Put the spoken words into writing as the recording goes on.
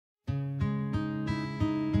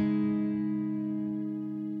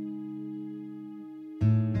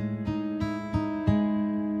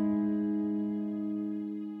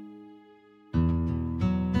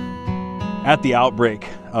At the outbreak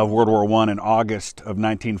of World War I in August of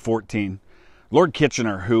 1914, Lord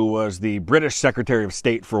Kitchener, who was the British Secretary of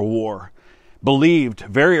State for War, believed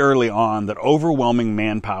very early on that overwhelming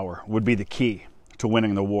manpower would be the key to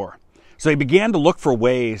winning the war. So he began to look for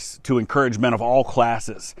ways to encourage men of all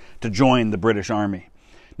classes to join the British Army.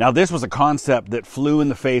 Now, this was a concept that flew in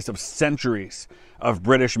the face of centuries of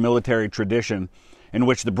British military tradition, in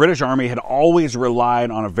which the British Army had always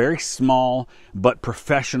relied on a very small but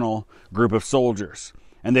professional group of soldiers.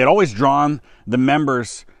 And they had always drawn the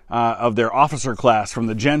members of their officer class from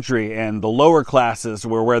the gentry, and the lower classes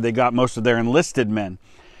were where they got most of their enlisted men.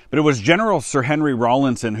 But it was General Sir Henry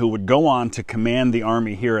Rawlinson, who would go on to command the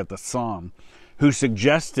army here at the Somme, who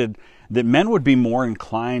suggested that men would be more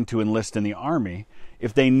inclined to enlist in the army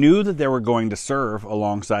if they knew that they were going to serve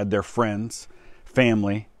alongside their friends,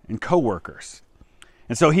 family, and co-workers.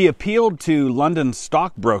 And so he appealed to London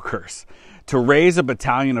stockbrokers to raise a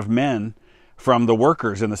battalion of men from the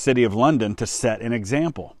workers in the city of London to set an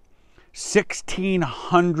example.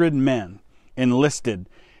 1,600 men enlisted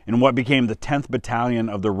in what became the 10th Battalion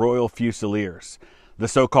of the Royal Fusiliers, the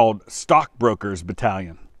so-called Stockbrokers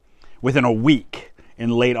Battalion, within a week in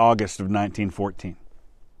late August of 1914.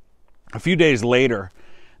 A few days later,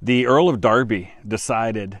 the Earl of Derby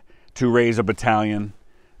decided to raise a battalion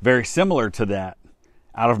very similar to that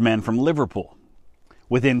out of men from Liverpool.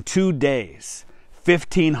 Within 2 days,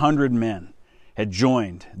 1,500 men had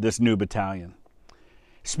joined this new battalion.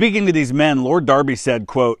 Speaking to these men, Lord Derby said,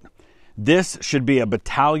 quote, "This should be a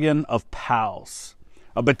battalion of pals,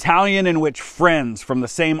 a battalion in which friends from the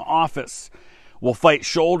same office will fight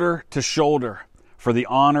shoulder to shoulder for the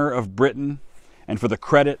honor of Britain and for the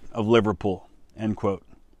credit of Liverpool," end quote.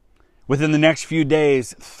 Within the next few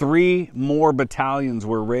days, 3 more battalions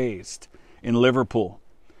were raised in Liverpool.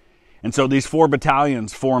 And so these 4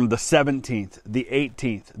 battalions formed the 17th, the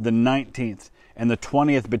 18th, the 19th, and the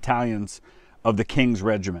 20th battalions of the King's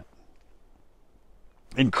Regiment.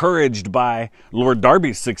 Encouraged by Lord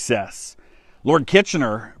Derby's success, Lord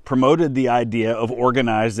Kitchener promoted the idea of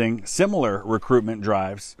organizing similar recruitment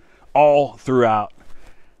drives all throughout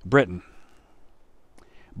Britain.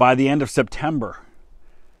 By the end of September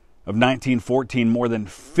of 1914, more than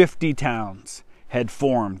 50 towns had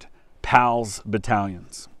formed Pals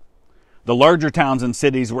Battalions. The larger towns and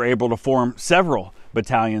cities were able to form several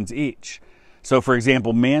battalions each. So, for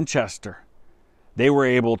example, Manchester, they were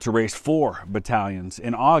able to raise 4 battalions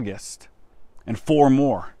in August and 4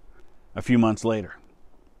 more a few months later.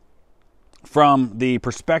 From the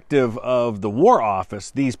perspective of the War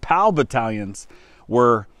Office, these PAL battalions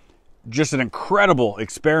were just an incredible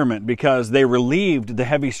experiment because they relieved the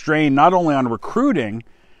heavy strain not only on recruiting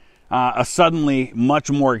a suddenly much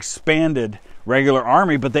more expanded regular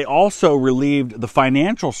army, but they also relieved the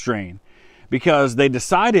financial strain because they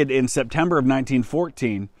decided in September of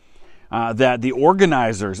 1914 that the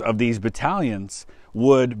organizers of these battalions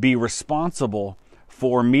would be responsible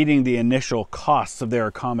for meeting the initial costs of their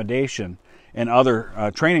accommodation and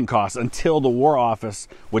other training costs until the War Office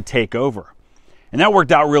would take over. And that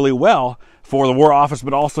worked out really well for the War Office,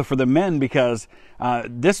 but also for the men, because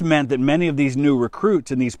this meant that many of these new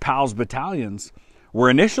recruits in these PALS battalions were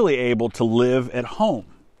initially able to live at home.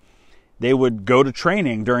 They would go to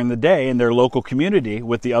training during the day in their local community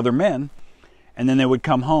with the other men, and then they would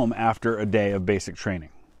come home after a day of basic training.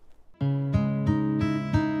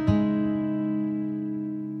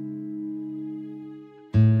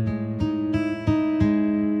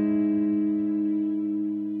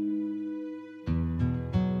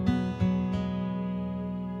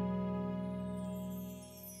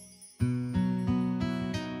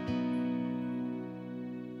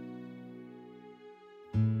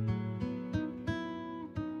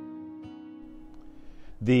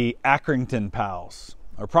 The Accrington Pals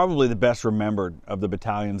are probably the best remembered of the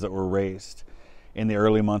battalions that were raised in the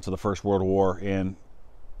early months of the First World War in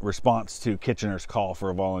response to Kitchener's call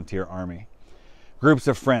for a volunteer army. Groups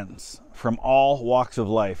of friends from all walks of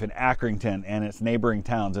life in Accrington and its neighboring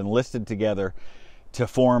towns enlisted together to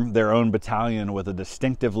form their own battalion with a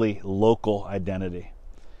distinctively local identity.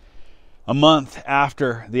 A month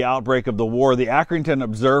after the outbreak of the war, the Accrington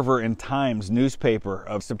Observer and Times newspaper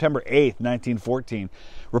of September 8, 1914,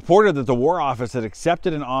 reported that the War Office had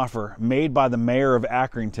accepted an offer made by the mayor of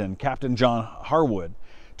Accrington, Captain John Harwood,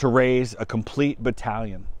 to raise a complete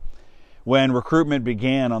battalion. When recruitment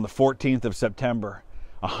began on the 14th of September,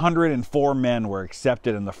 104 men were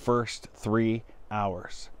accepted in the first 3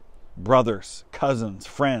 hours. Brothers, cousins,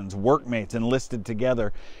 friends, workmates enlisted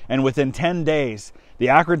together, and within 10 days, the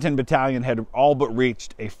Accrington Battalion had all but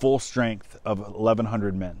reached a full strength of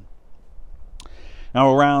 1,100 men.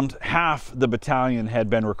 Now, around half the battalion had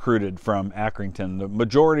been recruited from Accrington. The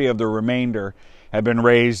majority of the remainder had been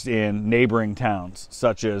raised in neighboring towns,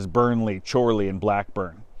 such as Burnley, Chorley, and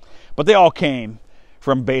Blackburn. But they all came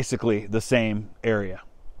from basically the same area.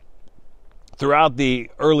 Throughout the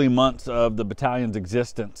early months of the battalion's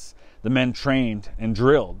existence, the men trained and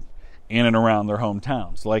drilled in and around their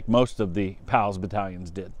hometowns, like most of the Pals battalions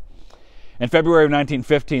did. In February of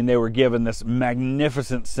 1915, they were given this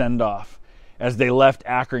magnificent send-off as they left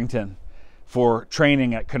Accrington for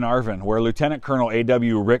training at Carnarvon, where Lieutenant Colonel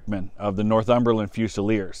A.W. Rickman of the Northumberland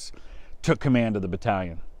Fusiliers took command of the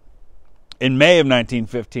battalion. In May of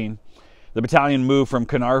 1915, the battalion moved from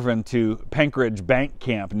Carnarvon to Penkridge Bank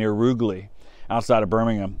Camp near Rugeley, outside of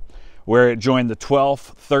Birmingham, where it joined the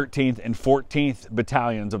 12th, 13th, and 14th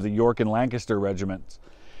battalions of the York and Lancaster regiments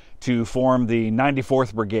to form the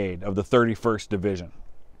 94th Brigade of the 31st Division.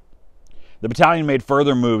 The battalion made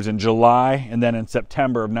further moves in July and then in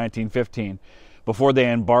September of 1915 before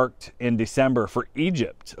they embarked in December for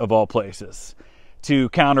Egypt, of all places, to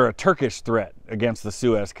counter a Turkish threat against the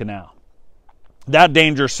Suez Canal. That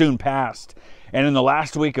danger soon passed, and in the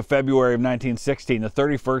last week of February of 1916, the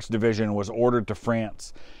 31st Division was ordered to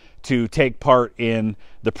France to take part in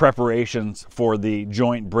the preparations for the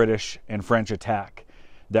joint British and French attack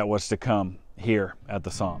that was to come here at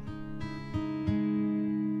the Somme.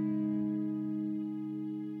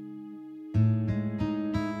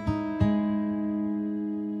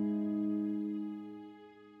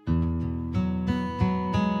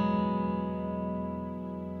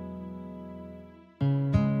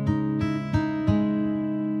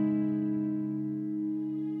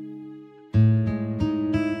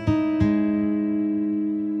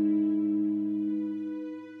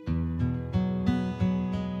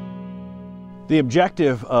 The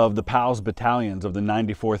objective of the Pals Battalions of the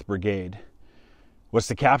 94th Brigade was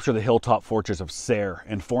to capture the hilltop fortress of Serre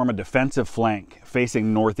and form a defensive flank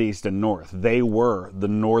facing northeast and north. They were the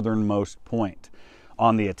northernmost point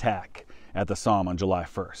on the attack at the Somme on July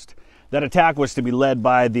 1st. That attack was to be led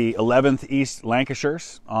by the 11th East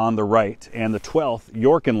Lancashires on the right and the 12th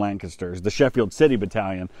York and Lancasters, the Sheffield City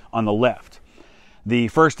Battalion, on the left. The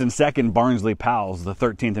 1st and 2nd Barnsley Pals, the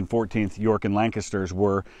 13th and 14th York and Lancasters,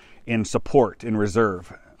 were in support, in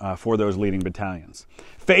reserve for those leading battalions.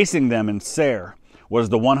 Facing them in Serre was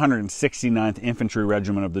the 169th Infantry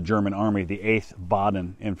Regiment of the German Army, the 8th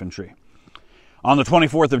Baden Infantry. On the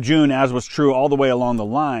 24th of June, as was true all the way along the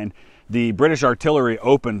line, the British artillery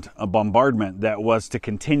opened a bombardment that was to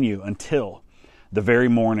continue until the very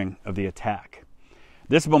morning of the attack.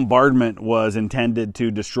 This bombardment was intended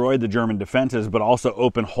to destroy the German defenses, but also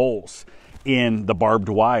open holes in the barbed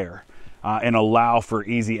wire and allow for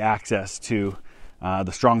easy access to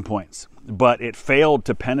the strong points. But it failed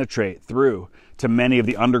to penetrate through to many of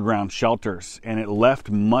the underground shelters, and it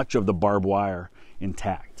left much of the barbed wire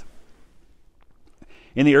intact.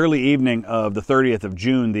 In the early evening of the 30th of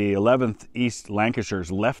June, the 11th East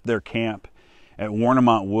Lancashires left their camp at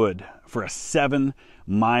Warnemont Wood for a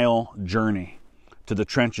 7-mile journey to the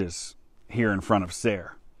trenches here in front of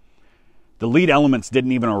Serre. The lead elements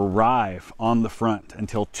didn't even arrive on the front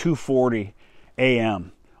until 2:40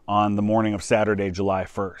 a.m. on the morning of Saturday, July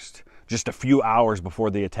 1st, just a few hours before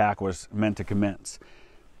the attack was meant to commence.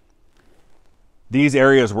 These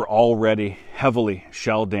areas were already heavily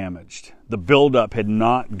shell damaged. The buildup had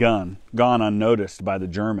not gone unnoticed by the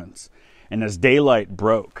Germans, and as daylight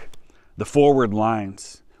broke, the forward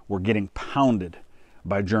lines were getting pounded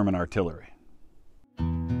by German artillery.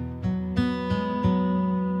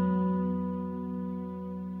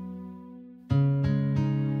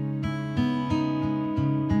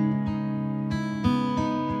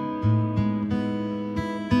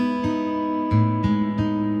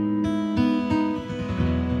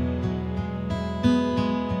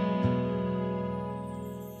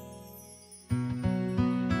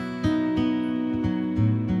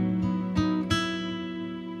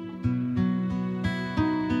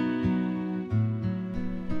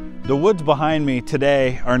 The woods behind me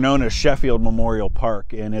today are known as Sheffield Memorial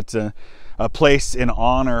Park, and it's a place in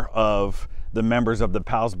honor of the members of the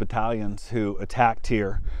Pals Battalions who attacked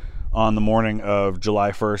here on the morning of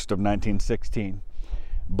July 1st of 1916.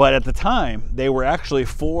 But at the time, they were actually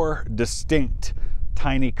 4 distinct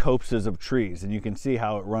tiny copses of trees, and you can see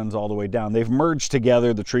how it runs all the way down. They've merged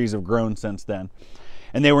together, the trees have grown since then.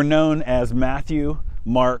 And they were known as Matthew,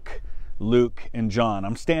 Mark, Luke, and John.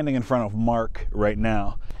 I'm standing in front of Mark right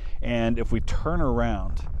now. And if we turn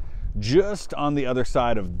around, just on the other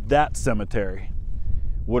side of that cemetery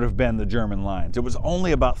would have been the German lines. It was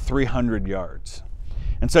only about 300 yards.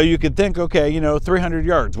 And so you could think, okay, 300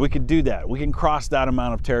 yards, we could do that. We can cross that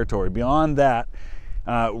amount of territory. Beyond that,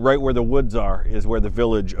 right where the woods are is where the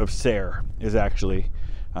village of Serre is actually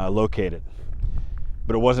located.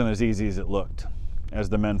 But it wasn't as easy as it looked, as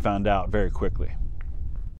the men found out very quickly.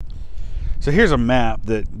 So here's a map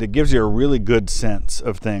that gives you a really good sense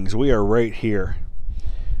of things. We are right here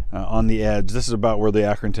on the edge. This is about where the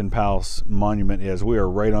Accrington Pals monument is. We are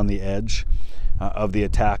right on the edge of the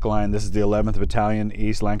attack line. This is the 11th Battalion,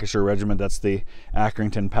 East Lancashire Regiment. That's the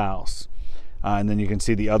Accrington Pals. And then you can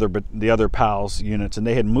see the other Pals units, and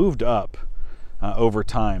they had moved up over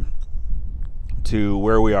time to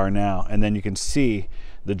where we are now. And then you can see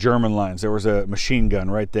the German lines. There was a machine gun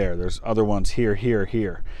right there. There's other ones here, here,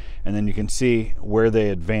 here. And then you can see where they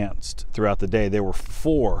advanced throughout the day. There were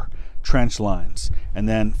 4 trench lines and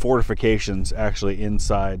then fortifications actually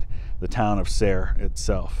inside the town of Serre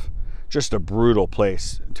itself. Just a brutal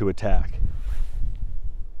place to attack.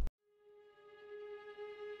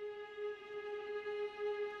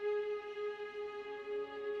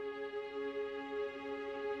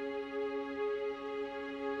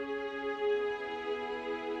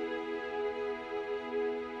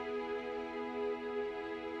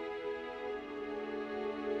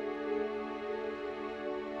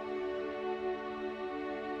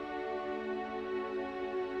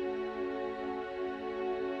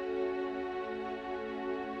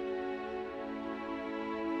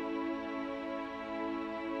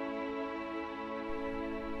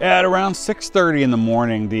 At around 6:30 in the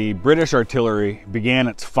morning, the British artillery began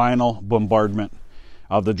its final bombardment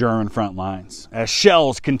of the German front lines. As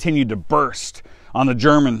shells continued to burst on the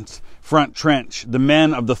Germans' front trench, the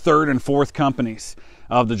men of the 3rd and 4th companies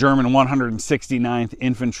of the German 169th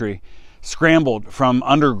Infantry scrambled from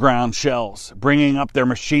underground shells, bringing up their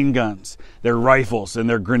machine guns, their rifles, and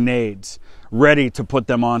their grenades, ready to put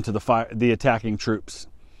them onto the attacking troops.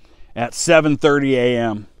 At 7:30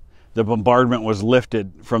 a.m., the bombardment was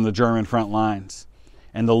lifted from the German front lines,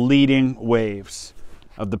 and the leading waves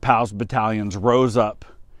of the Pals Battalions rose up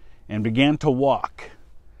and began to walk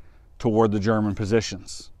toward the German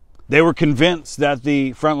positions. They were convinced that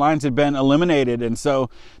the front lines had been eliminated, and so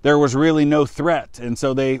there was really no threat, and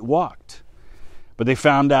so they walked. But they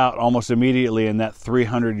found out almost immediately in that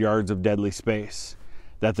 300 yards of deadly space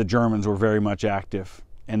that the Germans were very much active,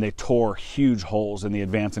 and they tore huge holes in the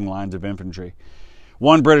advancing lines of infantry.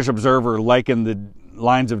 One British observer likened the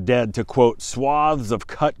lines of dead to, quote, swaths of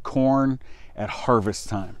cut corn at harvest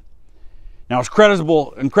time. Now, as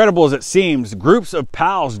incredible as it seems, groups of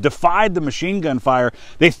Pals defied the machine gun fire.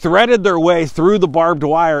 They threaded their way through the barbed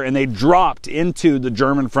wire, and they dropped into the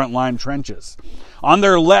German front line trenches. On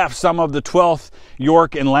their left, some of the 12th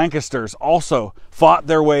York and Lancasters also fought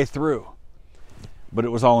their way through, but it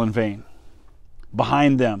was all in vain.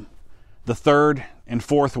 Behind them, the 3rd and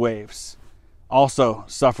 4th waves also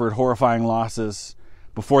suffered horrifying losses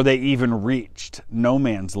before they even reached no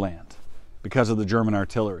man's land because of the German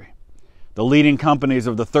artillery. The leading companies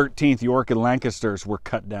of the 13th York and Lancasters were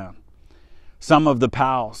cut down. Some of the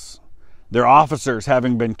Pals, their officers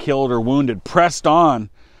having been killed or wounded, pressed on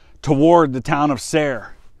toward the town of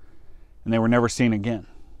Serre, and they were never seen again.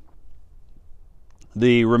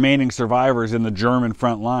 The remaining survivors in the German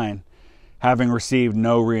front line, having received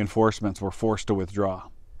no reinforcements, were forced to withdraw.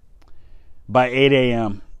 By 8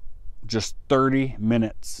 a.m., just 30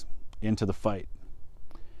 minutes into the fight,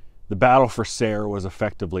 the battle for Serre was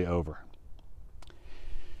effectively over.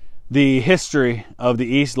 The history of the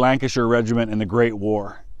East Lancashire Regiment in the Great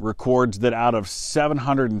War records that out of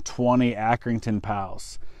 720 Accrington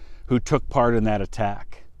Pals who took part in that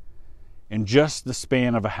attack, in just the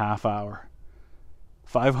span of a half hour,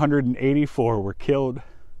 584 were killed,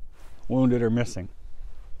 wounded, or missing.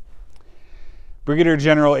 Brigadier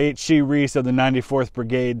General H.C. Reese of the 94th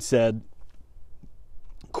Brigade said,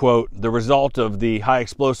 quote, the result of the high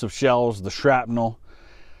explosive shells, the shrapnel,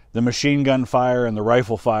 the machine gun fire, and the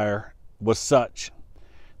rifle fire was such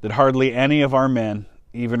that hardly any of our men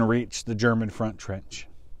even reached the German front trench.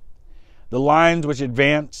 The lines which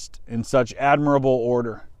advanced in such admirable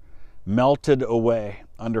order melted away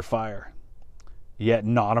under fire, yet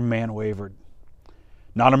not a man wavered.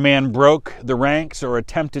 Not a man broke the ranks or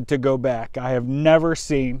attempted to go back. I have never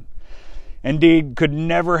seen, indeed could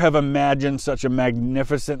never have imagined, such a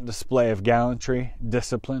magnificent display of gallantry,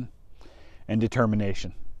 discipline, and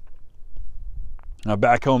determination. Now,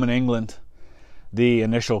 back home in England, the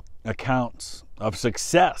initial accounts of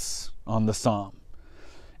success on the Somme,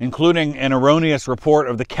 including an erroneous report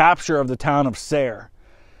of the capture of the town of Serre,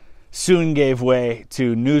 soon gave way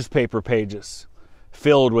to newspaper pages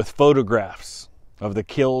filled with photographs of the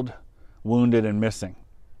killed, wounded, and missing.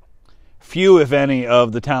 Few, if any,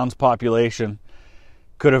 of the town's population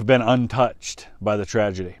could have been untouched by the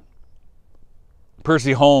tragedy.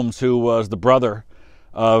 Percy Holmes, who was the brother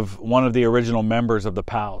of one of the original members of the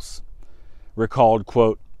Pals, recalled,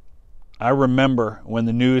 quote, "I remember when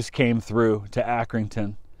the news came through to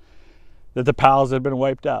Accrington that the Pals had been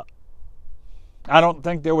wiped out. I don't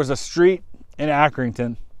think there was a street in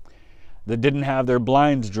Accrington that didn't have their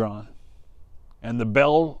blinds drawn, and the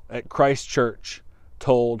bell at Christ Church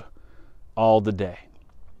tolled all the day."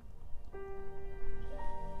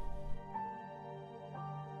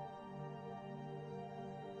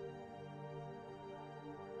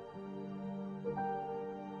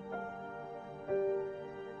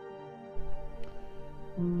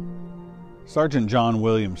 Sergeant John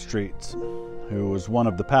William Streets, who was one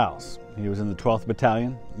of the Pals. He was in the 12th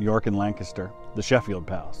Battalion, York and Lancaster, the Sheffield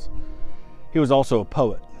Pals. He was also a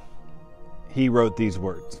poet. He wrote these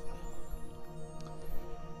words: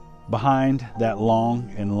 "Behind that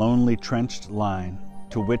long and lonely trenched line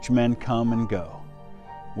to which men come and go,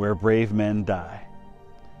 where brave men die,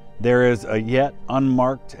 there is a yet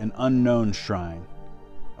unmarked and unknown shrine,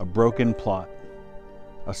 a broken plot,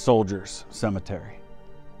 a soldier's cemetery."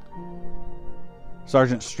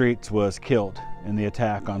 Sergeant Streets was killed in the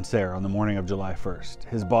attack on Serre on the morning of July 1st.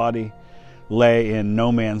 His body lay in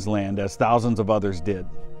no man's land, as thousands of others did,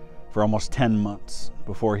 for almost 10 months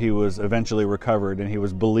before he was eventually recovered, and he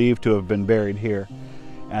was believed to have been buried here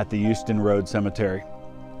at the Euston Road Cemetery.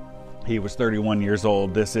 He was 31 years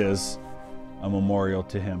old. This is a memorial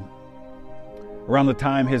to him. Around the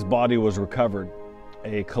time his body was recovered,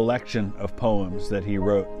 a collection of poems that he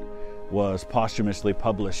wrote was posthumously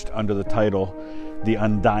published under the title "The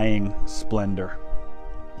Undying Splendor."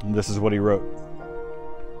 And this is what he wrote: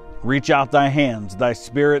 "Reach out thy hands, thy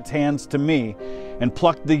spirit's hands to me, and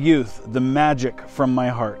pluck the youth, the magic from my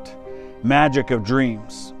heart, magic of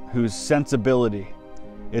dreams, whose sensibility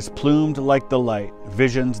is plumed like the light,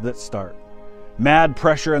 visions that start, mad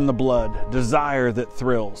pressure in the blood, desire that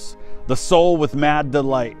thrills, the soul with mad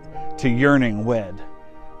delight to yearning wed.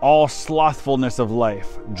 All slothfulness of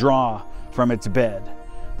life draw from its bed,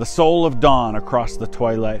 the soul of dawn across the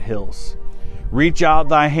twilight hills. Reach out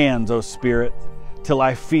thy hands, O Spirit, till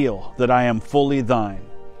I feel that I am fully thine,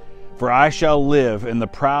 for I shall live in the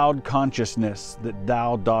proud consciousness that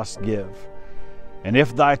thou dost give. And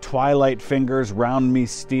if thy twilight fingers round me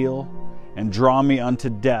steal and draw me unto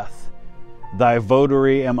death, thy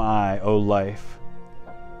votary am I, O life.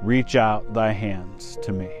 Reach out thy hands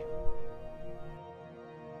to me."